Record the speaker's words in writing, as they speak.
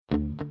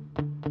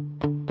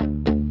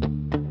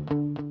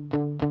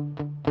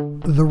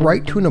The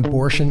right to an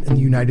abortion in the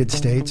United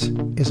States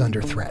is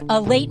under threat. A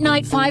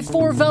late-night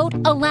 5-4 vote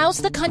allows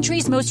the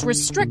country's most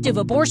restrictive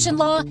abortion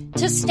law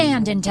to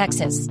stand in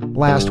Texas.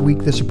 Last week,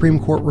 the Supreme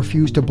Court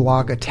refused to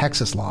block a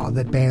Texas law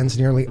that bans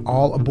nearly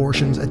all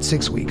abortions at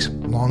 6 weeks,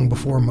 long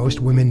before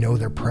most women know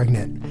they're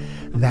pregnant.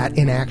 That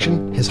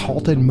inaction has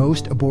halted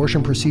most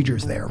abortion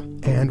procedures there,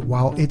 and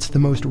while it's the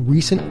most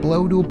recent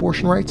blow to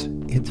abortion rights,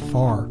 it's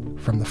far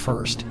from the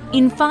first.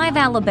 In 5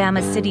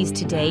 Alabama cities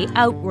today,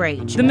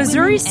 outrage. The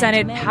Missouri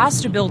Senate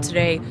passed a bill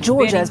today.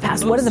 Georgia has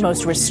passed one of the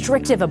most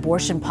restrictive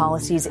abortion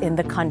policies in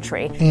the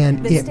country.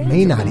 And it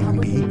may not even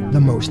be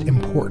the most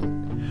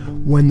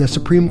important. When the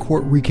Supreme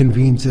Court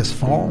reconvenes this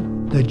fall,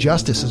 the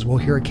justices will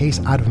hear a case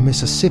out of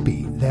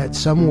Mississippi that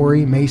some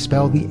worry may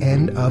spell the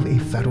end of a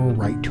federal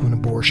right to an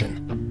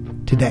abortion.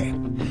 Today,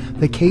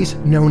 the case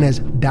known as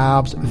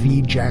Dobbs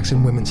v.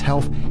 Jackson Women's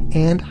Health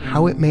and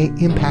how it may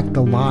impact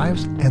the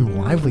lives and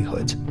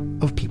livelihoods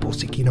of people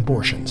seeking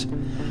abortions.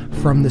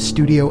 From the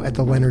studio at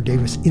the Leonard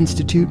Davis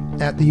Institute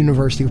at the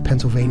University of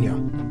Pennsylvania,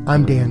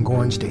 I'm Dan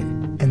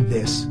Gorenstein, and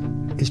this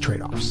is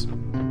Trade-Offs.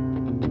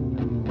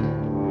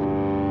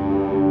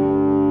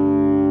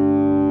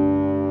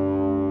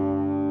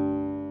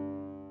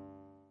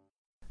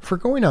 For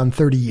going on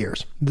 30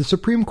 years, the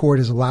Supreme Court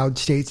has allowed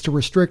states to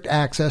restrict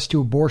access to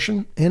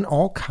abortion in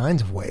all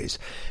kinds of ways.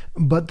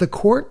 But the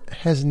court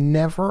has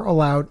never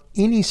allowed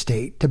any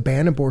state to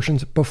ban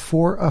abortions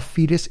before a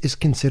fetus is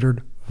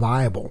considered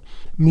viable,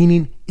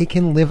 meaning it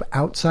can live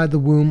outside the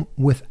womb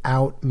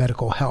without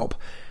medical help.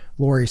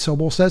 Lori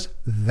Sobel says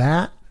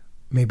that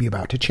may be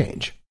about to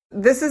change.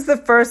 This is the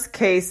first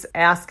case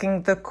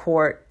asking the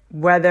court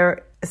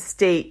whether a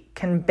state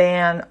can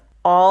ban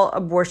all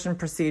abortion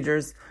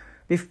procedures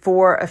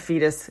before a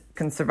fetus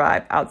can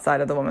survive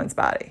outside of the woman's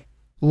body.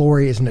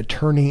 Lori is an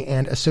attorney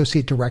and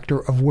associate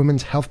director of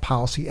women's health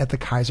policy at the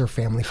Kaiser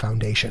Family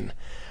Foundation.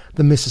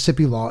 The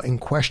Mississippi law in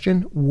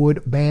question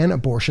would ban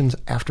abortions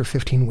after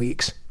 15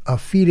 weeks. A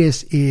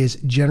fetus is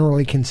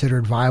generally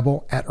considered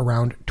viable at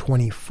around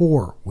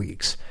 24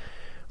 weeks.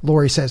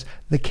 Lori says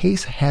the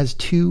case has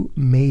two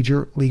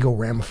major legal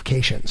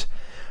ramifications.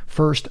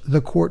 First,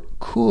 the court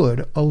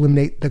could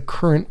eliminate the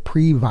current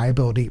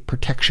pre-viability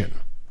protection.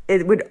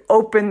 It would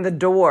open the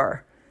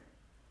door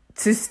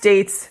to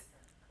states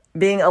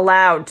being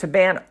allowed to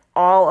ban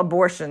all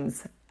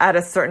abortions at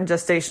a certain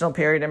gestational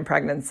period in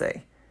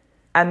pregnancy.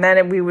 And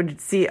then we would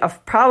see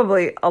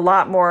probably a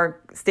lot more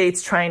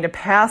states trying to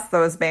pass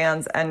those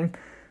bans and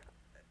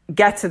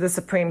get to the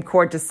Supreme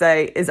Court to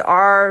say, is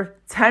our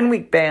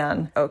 10-week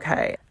ban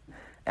okay?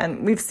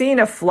 And we've seen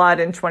a flood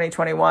in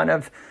 2021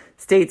 of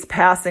states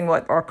passing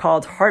what are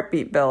called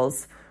heartbeat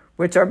bills,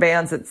 which are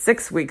bans at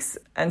 6 weeks.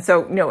 And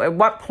so, at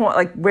what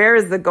point, where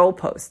is the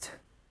goalpost?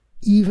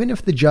 Even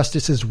if the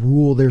justices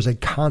rule there's a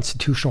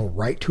constitutional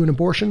right to an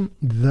abortion,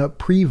 the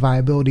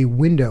pre-viability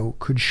window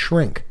could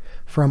shrink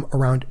from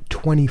around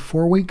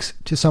 24 weeks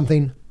to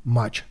something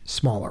much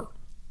smaller.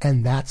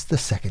 And that's the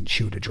second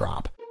shoe to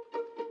drop.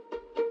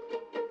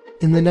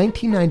 In the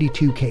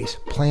 1992 case,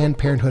 Planned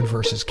Parenthood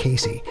versus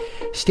Casey,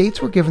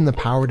 states were given the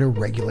power to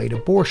regulate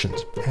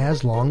abortions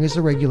as long as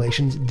the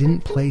regulations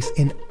didn't place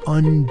an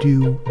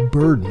undue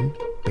burden,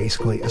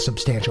 basically a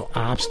substantial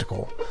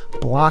obstacle,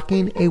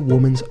 blocking a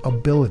woman's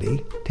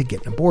ability to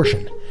get an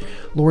abortion.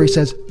 Lori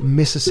says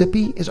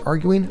Mississippi is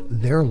arguing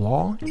their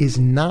law is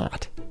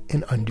not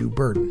an undue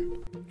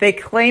burden. They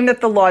claim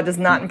that the law does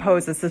not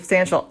impose a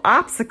substantial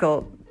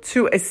obstacle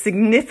to a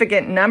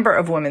significant number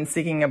of women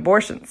seeking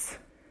abortions.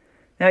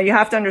 Now, you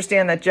have to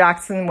understand that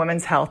Jackson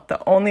Women's Health,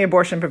 the only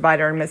abortion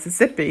provider in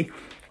Mississippi,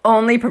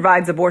 only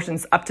provides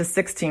abortions up to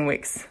 16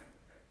 weeks.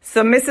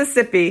 So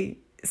Mississippi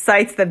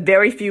cites that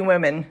very few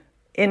women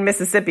in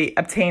Mississippi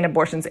obtain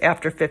abortions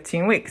after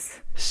 15 weeks.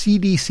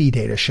 CDC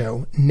data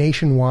show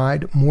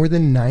nationwide more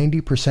than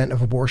 90%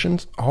 of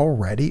abortions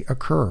already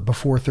occur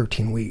before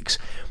 13 weeks.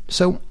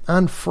 So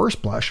on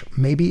first blush,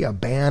 maybe a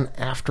ban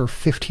after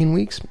 15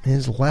 weeks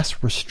is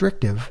less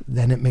restrictive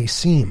than it may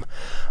seem.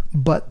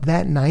 But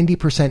that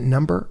 90%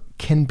 number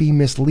can be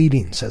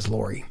misleading, says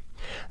Lori.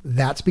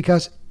 That's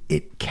because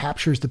it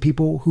captures the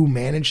people who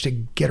manage to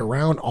get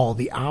around all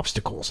the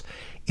obstacles.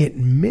 It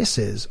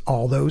misses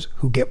all those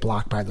who get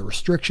blocked by the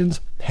restrictions,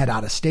 head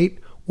out of state,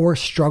 or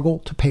struggle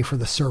to pay for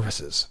the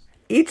services.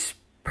 Each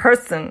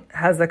person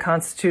has a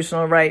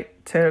constitutional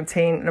right to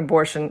obtain an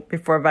abortion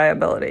before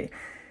viability.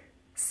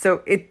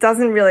 So it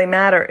doesn't really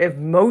matter if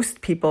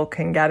most people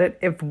can get it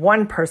if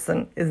one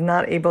person is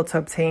not able to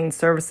obtain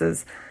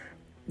services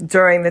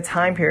during the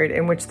time period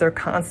in which they're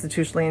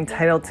constitutionally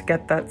entitled to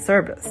get that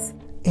service.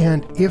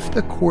 And if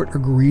the court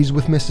agrees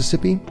with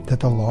Mississippi that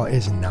the law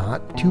is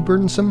not too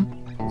burdensome,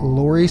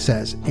 Lori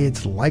says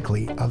it's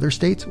likely other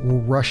states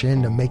will rush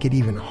in to make it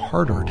even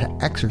harder to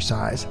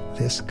exercise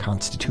this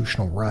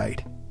constitutional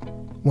right.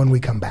 When we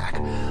come back,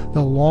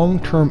 the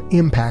long-term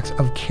impacts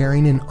of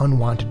carrying an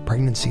unwanted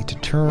pregnancy to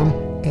term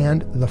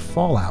and the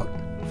fallout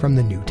from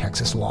the new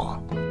Texas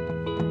law.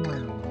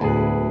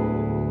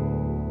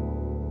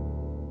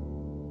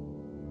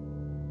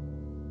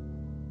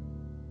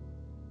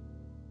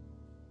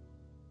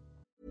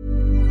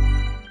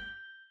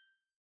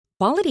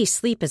 Quality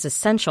sleep is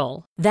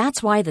essential.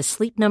 That's why the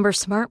Sleep Number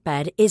Smart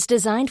Bed is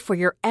designed for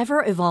your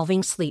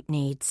ever-evolving sleep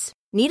needs.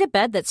 Need a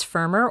bed that's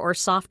firmer or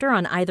softer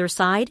on either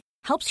side?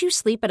 Helps you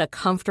sleep at a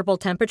comfortable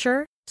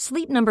temperature?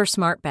 Sleep Number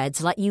Smart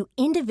Beds let you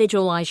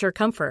individualize your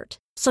comfort,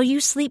 so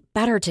you sleep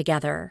better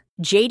together.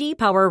 J.D.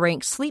 Power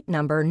ranks Sleep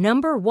Number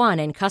number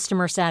 1 in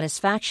customer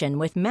satisfaction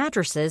with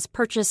mattresses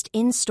purchased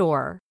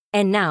in-store.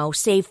 And now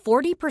save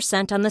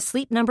 40% on the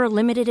Sleep Number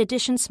Limited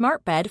Edition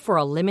Smart Bed for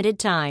a limited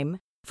time.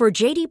 For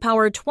J.D.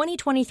 Power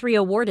 2023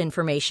 award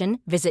information,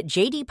 visit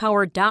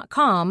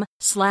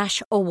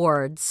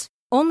jdpower.com/awards.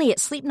 Only at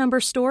Sleep Number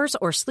stores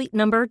or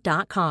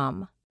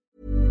sleepnumber.com.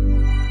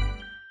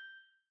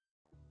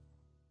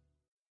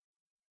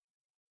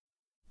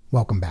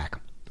 Welcome back.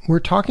 We're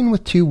talking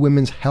with two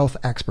women's health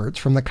experts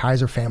from the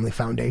Kaiser Family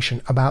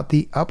Foundation about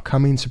the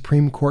upcoming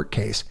Supreme Court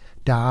case,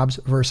 Dobbs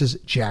versus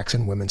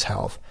Jackson Women's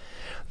Health.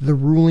 The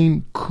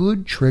ruling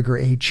could trigger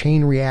a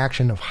chain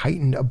reaction of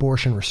heightened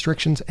abortion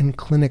restrictions and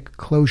clinic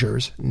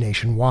closures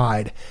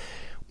nationwide.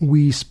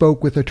 We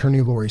spoke with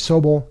attorney Lori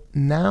Sobel.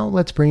 Now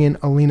let's bring in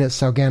Alina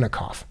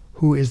Salganikoff,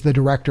 who is the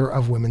director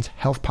of women's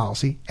health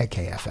policy at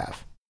KFF.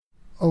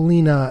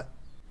 Alina,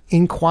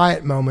 in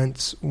quiet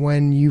moments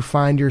when you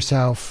find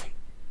yourself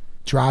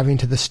driving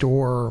to the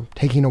store,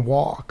 taking a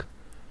walk,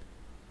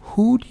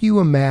 who do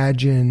you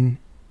imagine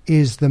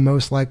is the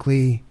most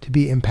likely to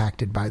be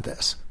impacted by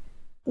this?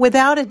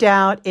 Without a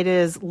doubt, it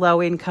is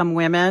low-income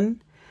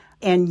women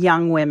and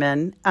young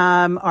women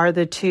are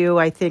the two,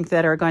 I think,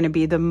 that are going to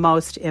be the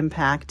most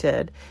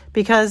impacted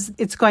because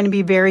it's going to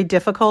be very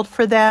difficult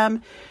for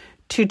them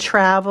to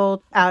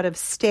travel out of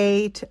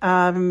state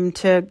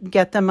to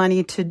get the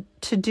money to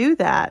do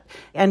that.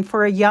 And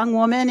for a young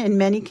woman, in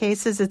many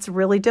cases, it's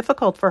really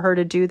difficult for her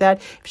to do that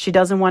if she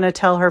doesn't want to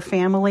tell her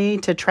family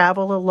to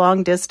travel a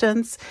long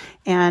distance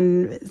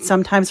and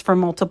sometimes for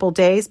multiple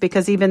days,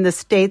 because even the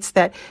states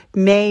that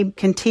may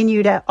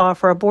continue to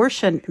offer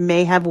abortion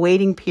may have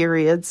waiting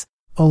periods.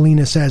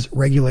 Alina says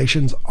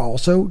regulations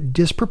also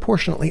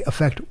disproportionately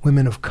affect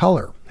women of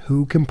color,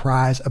 who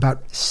comprise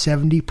about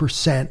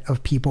 70%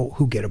 of people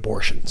who get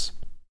abortions.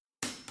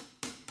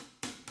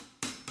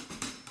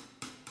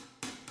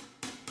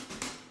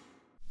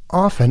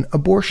 Often,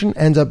 abortion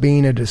ends up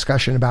being a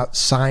discussion about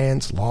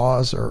science,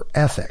 laws, or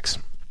ethics.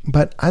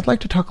 But I'd like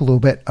to talk a little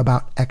bit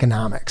about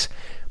economics.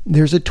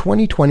 There's a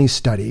 2020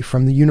 study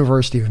from the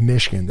University of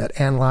Michigan that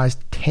analyzed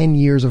 10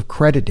 years of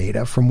credit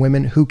data from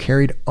women who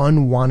carried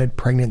unwanted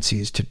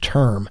pregnancies to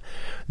term.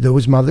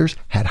 Those mothers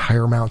had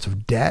higher amounts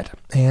of debt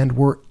and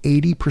were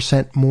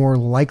 80% more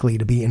likely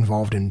to be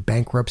involved in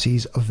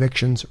bankruptcies,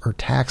 evictions, or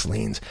tax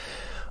liens.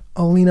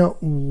 Alina,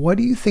 what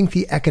do you think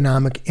the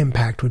economic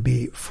impact would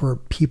be for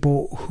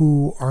people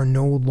who are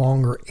no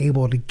longer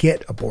able to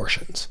get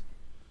abortions?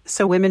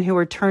 So women who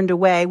were turned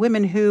away,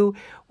 women who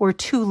were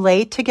too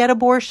late to get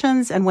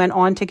abortions and went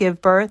on to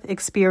give birth,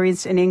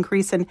 experienced an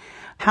increase in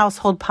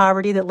household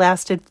poverty that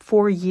lasted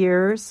 4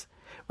 years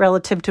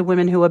relative to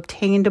women who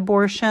obtained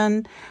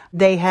abortion.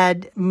 They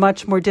had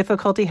much more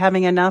difficulty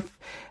having enough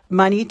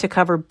money to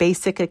cover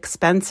basic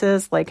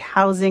expenses like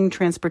housing,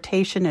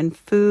 transportation, and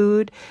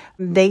food.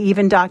 They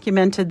even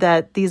documented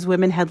that these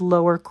women had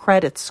lower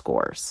credit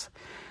scores.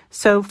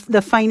 So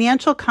the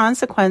financial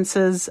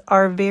consequences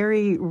are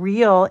very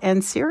real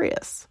and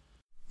serious.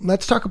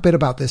 Let's talk a bit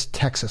about this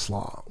Texas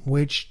law,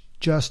 which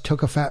just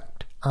took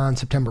effect on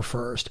September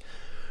 1st.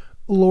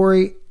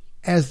 Lori,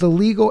 as the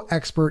legal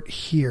expert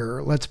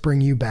here, let's bring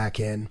you back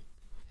in.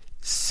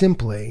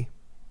 Simply,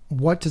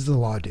 what does the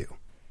law do?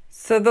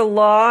 So the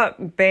law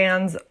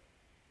bans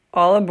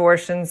all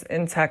abortions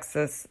in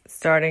Texas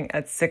starting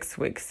at 6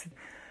 weeks.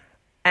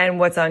 And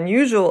what's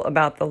unusual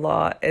about the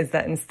law is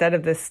that instead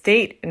of the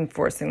state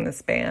enforcing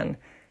this ban,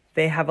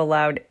 they have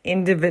allowed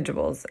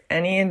individuals,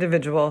 any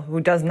individual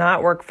who does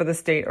not work for the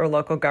state or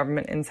local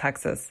government in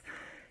Texas,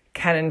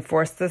 can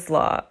enforce this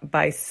law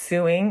by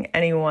suing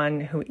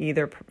anyone who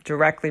either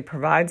directly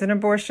provides an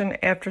abortion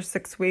after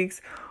 6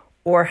 weeks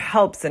or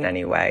helps in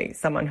any way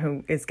someone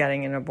who is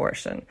getting an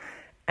abortion.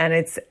 And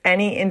it's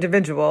any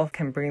individual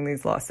can bring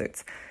these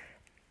lawsuits.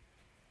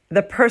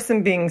 The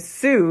person being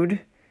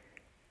sued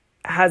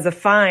has a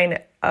fine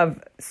of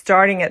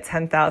starting at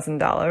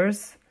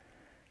 $10,000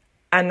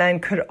 and then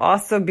could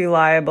also be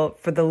liable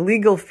for the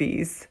legal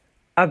fees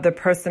of the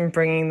person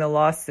bringing the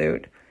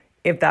lawsuit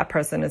if that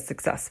person is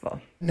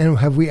successful. And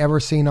have we ever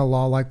seen a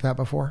law like that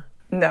before?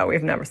 No,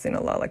 we've never seen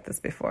a law like this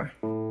before.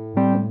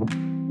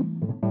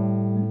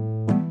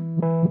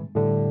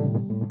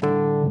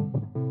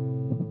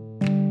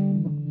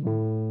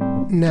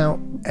 Now,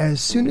 as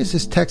soon as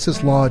this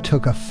Texas law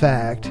took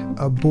effect,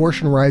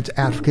 abortion rights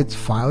advocates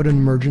filed an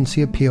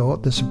emergency appeal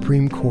at the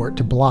Supreme Court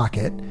to block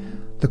it.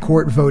 The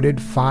court voted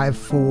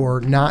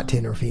 5-4 not to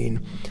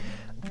intervene.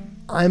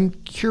 I'm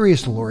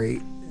curious,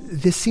 Lori,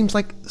 this seems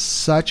like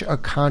such a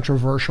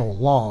controversial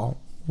law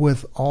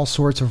with all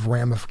sorts of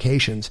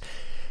ramifications.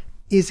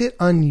 Is it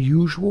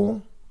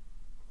unusual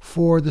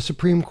for the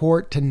Supreme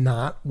Court to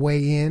not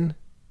weigh in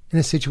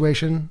a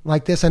situation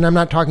like this? And I'm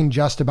not talking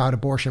just about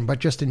abortion, but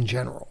just in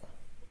general.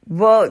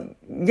 Well,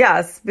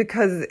 yes,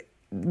 because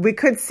we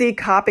could see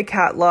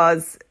copycat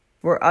laws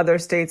where other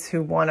states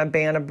who want to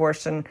ban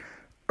abortion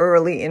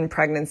early in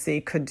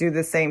pregnancy could do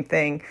the same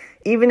thing.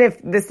 Even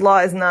if this law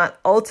is not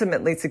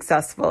ultimately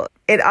successful,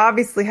 it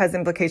obviously has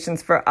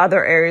implications for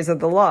other areas of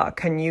the law.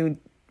 Can you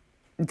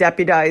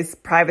deputize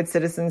private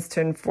citizens to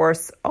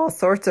enforce all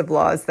sorts of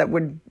laws that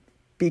would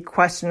be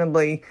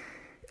questionably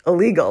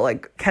illegal?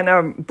 Like, can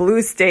a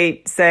blue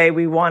state say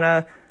we want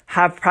to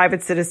have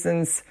private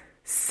citizens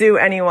sue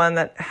anyone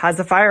that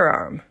has a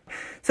firearm?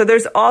 So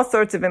there's all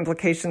sorts of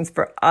implications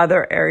for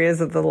other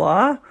areas of the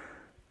law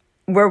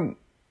where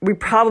we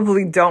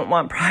probably don't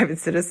want private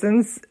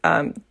citizens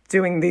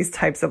doing these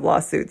types of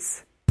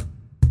lawsuits.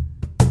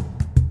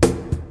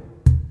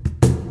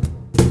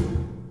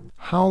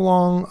 How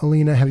long,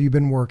 Alina, have you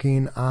been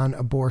working on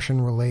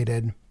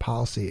abortion-related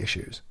policy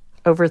issues?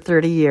 Over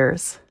 30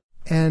 years.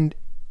 And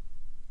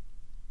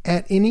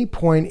at any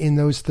point in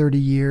those 30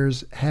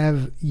 years,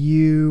 have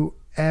you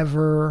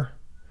ever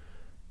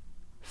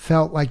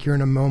felt like you're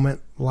in a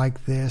moment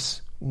like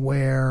this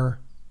where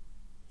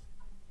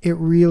it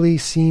really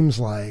seems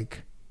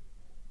like,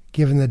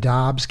 given the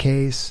Dobbs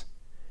case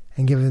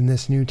and given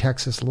this new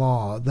Texas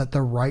law, that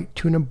the right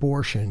to an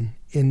abortion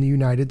in the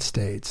United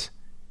States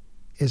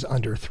is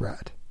under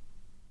threat?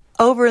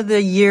 Over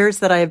the years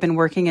that I have been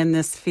working in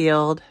this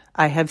field,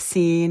 I have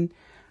seen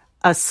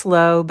a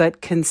slow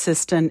but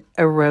consistent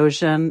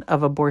erosion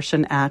of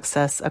abortion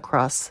access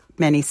across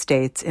many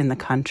states in the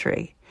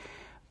country.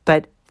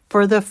 But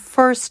for the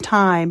first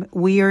time,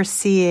 we are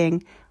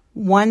seeing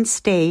one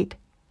state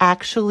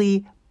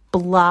actually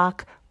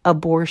block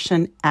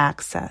abortion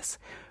access.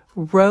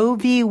 Roe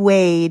v.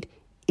 Wade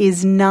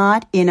is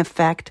not in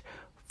effect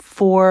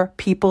for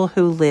people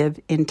who live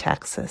in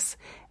Texas.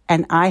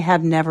 And I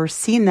have never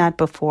seen that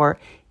before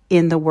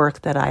in the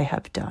work that I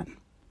have done.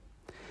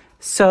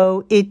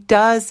 So it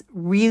does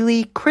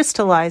really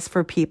crystallize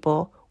for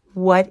people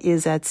what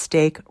is at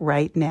stake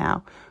right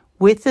now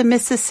with the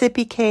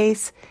Mississippi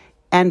case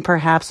and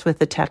perhaps with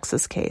the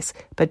Texas case.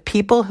 But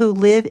people who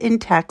live in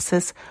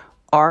Texas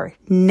are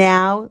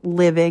now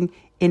living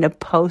in a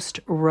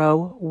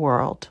post-Roe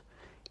world,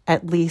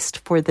 at least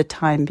for the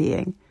time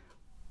being.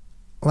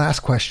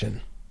 Last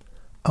question.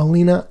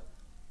 Alina,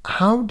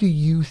 how do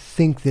you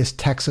think this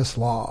Texas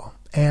law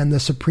and the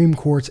Supreme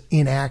Court's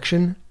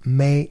inaction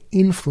may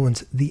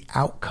influence the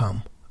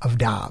outcome of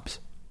Dobbs?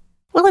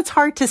 Well, it's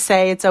hard to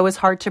say. It's always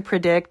hard to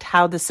predict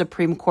how the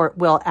Supreme Court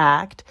will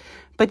act.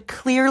 But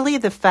clearly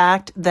the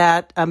fact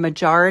that a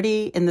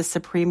majority in the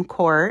Supreme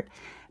Court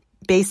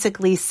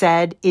basically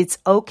said it's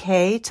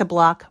okay to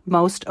block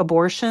most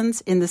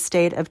abortions in the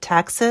state of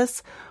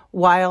Texas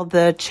while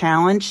the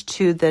challenge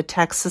to the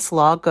Texas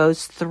law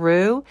goes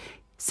through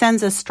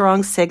sends a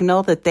strong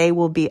signal that they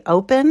will be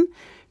open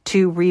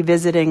to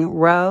revisiting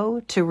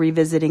Roe, to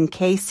revisiting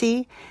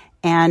Casey.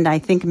 And I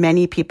think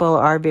many people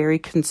are very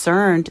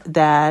concerned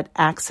that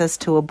access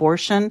to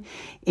abortion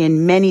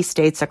in many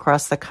states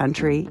across the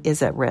country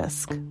is at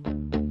risk.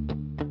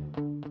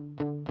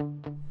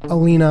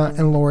 Alina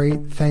and Lori,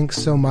 thanks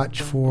so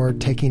much for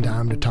taking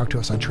time to talk to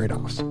us on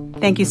Trade-Offs.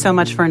 Thank you so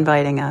much for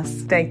inviting us.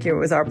 Thank you. It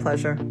was our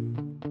pleasure.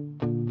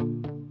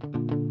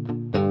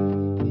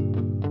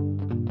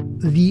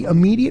 The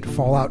immediate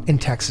fallout in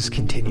Texas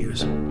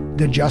continues.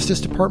 The Justice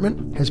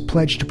Department has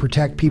pledged to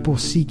protect people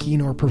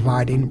seeking or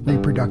providing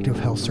reproductive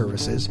health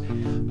services.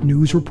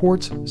 News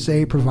reports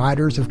say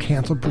providers have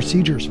canceled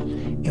procedures.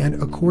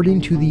 And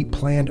according to the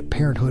Planned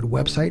Parenthood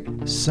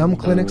website, some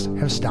clinics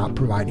have stopped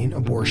providing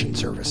abortion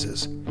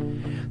services.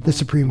 The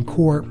Supreme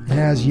Court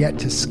has yet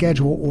to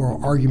schedule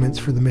oral arguments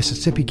for the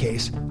Mississippi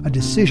case. A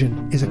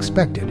decision is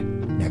expected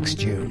next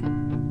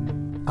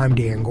June. I'm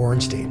Dan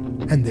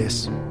Gorenstein, and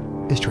this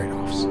is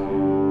Trade-Offs.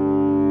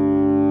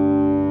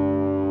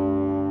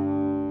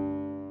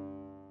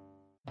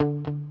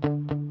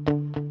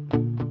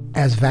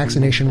 As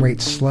vaccination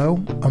rates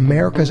slow,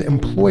 America's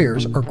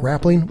employers are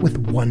grappling with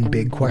one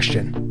big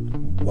question: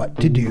 what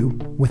to do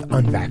with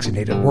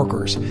unvaccinated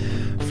workers.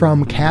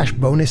 From cash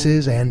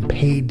bonuses and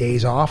paid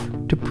days off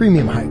to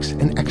premium hikes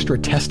and extra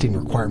testing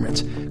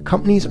requirements,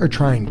 companies are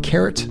trying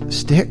carrots,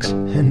 sticks,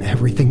 and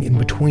everything in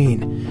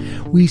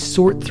between. We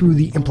sort through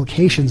the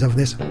implications of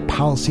this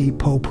policy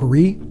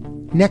potpourri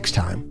next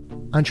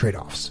time on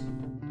Trade-Offs.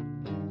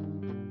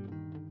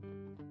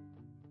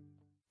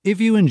 If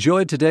you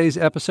enjoyed today's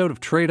episode of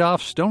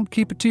Trade-Offs, don't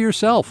keep it to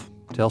yourself.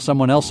 Tell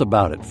someone else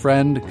about it.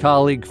 Friend,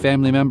 colleague,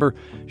 family member.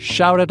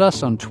 Shout at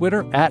us on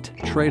Twitter at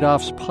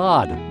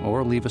TradeOffsPod,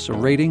 or leave us a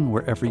rating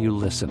wherever you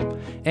listen.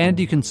 And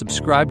you can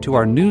subscribe to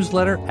our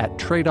newsletter at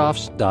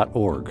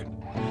tradeoffs.org.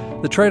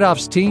 The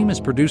Trade-Offs team is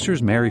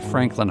producers Mary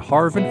Franklin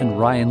Harvin and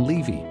Ryan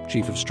Levy,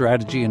 Chief of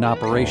Strategy and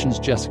Operations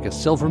Jessica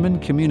Silverman,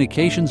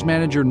 Communications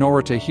Manager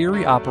Nora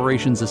Tahiri,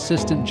 Operations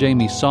Assistant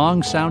Jamie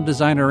Song, Sound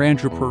Designer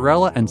Andrew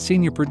Perella, and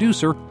Senior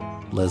Producer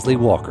Leslie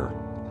Walker.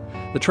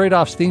 The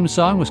Trade-Offs theme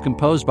song was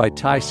composed by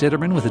Ty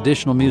Sitterman with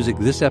additional music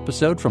this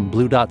episode from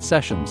Blue Dot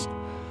Sessions.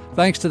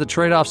 Thanks to the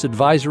Trade-Offs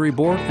Advisory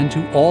Board and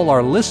to all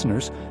our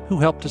listeners who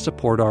helped to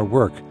support our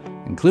work.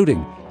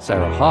 including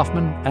Sarah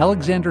Hoffman,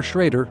 Alexander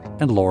Schrader,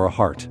 and Laura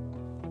Hart.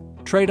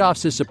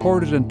 Trade-Offs is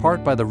supported in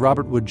part by the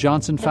Robert Wood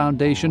Johnson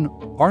Foundation,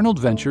 Arnold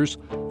Ventures,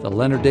 the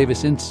Leonard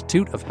Davis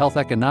Institute of Health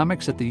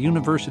Economics at the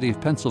University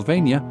of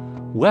Pennsylvania,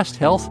 West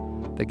Health,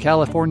 the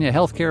California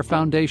Healthcare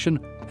Foundation,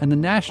 and the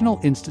National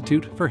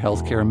Institute for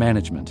Healthcare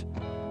Management.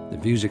 The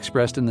views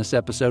expressed in this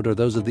episode are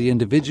those of the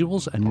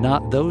individuals and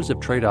not those of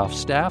Trade-Off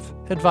staff,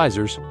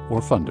 advisors,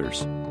 or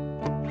funders.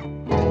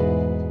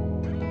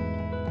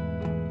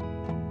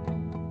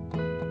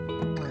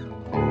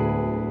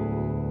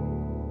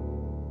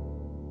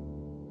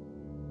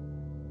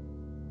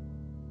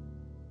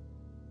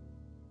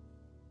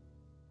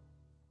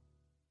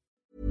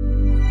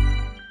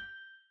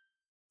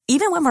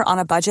 Even when we're on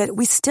a budget,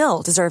 we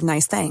still deserve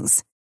nice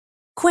things.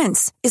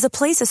 Quince is a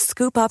place to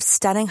scoop up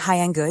stunning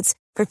high-end goods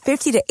for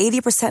 50 to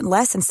 80%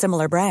 less than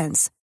similar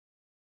brands.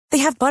 They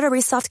have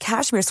buttery soft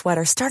cashmere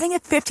sweaters starting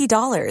at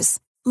 $50,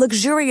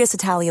 luxurious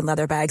Italian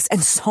leather bags,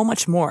 and so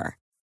much more.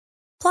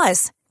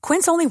 Plus,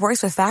 Quince only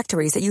works with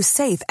factories that use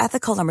safe,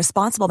 ethical, and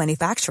responsible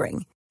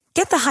manufacturing.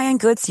 Get the high-end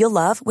goods you'll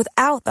love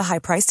without the high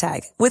price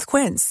tag with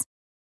Quince.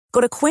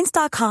 Go to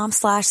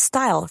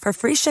quince.com/style for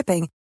free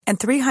shipping and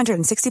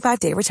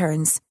 365-day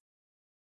returns.